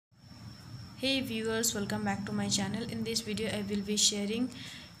Hey viewers, welcome back to my channel. In this video I will be sharing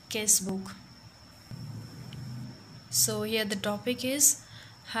casebook. So here the topic is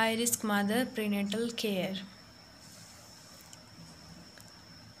high risk mother prenatal care.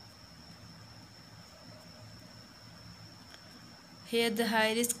 Here the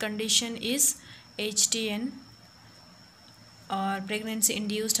high risk condition is HTN or pregnancy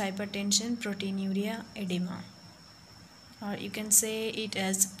induced hypertension, proteinuria, edema, or you can say it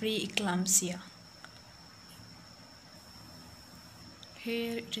as preeclampsia.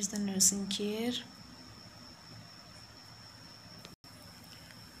 Here it is the nursing care.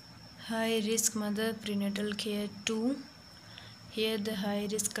 High risk mother prenatal care 2. Here the high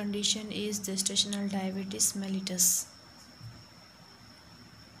risk condition is gestational diabetes mellitus.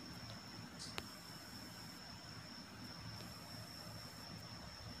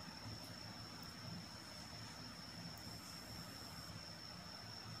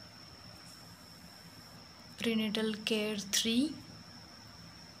 Prenatal care 3,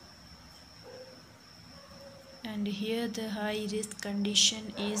 and here the high risk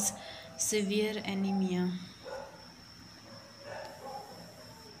condition is severe anemia.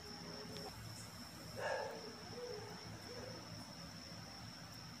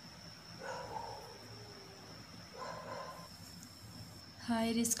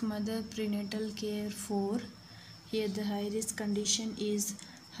 High risk mother prenatal care 4. Here the high risk condition is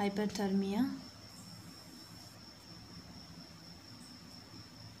hyperthermia.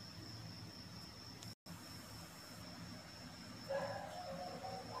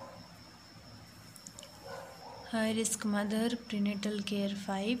 High risk mother prenatal care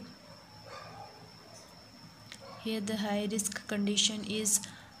 5. Here the high risk condition is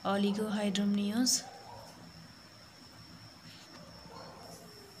oligohydramnios.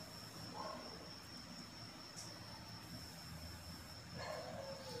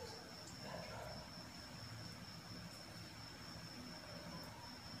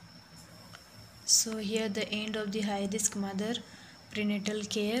 So here the end of the high risk mother prenatal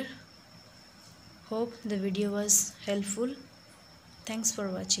care. Hope the video was helpful. Thanks for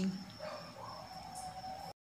watching.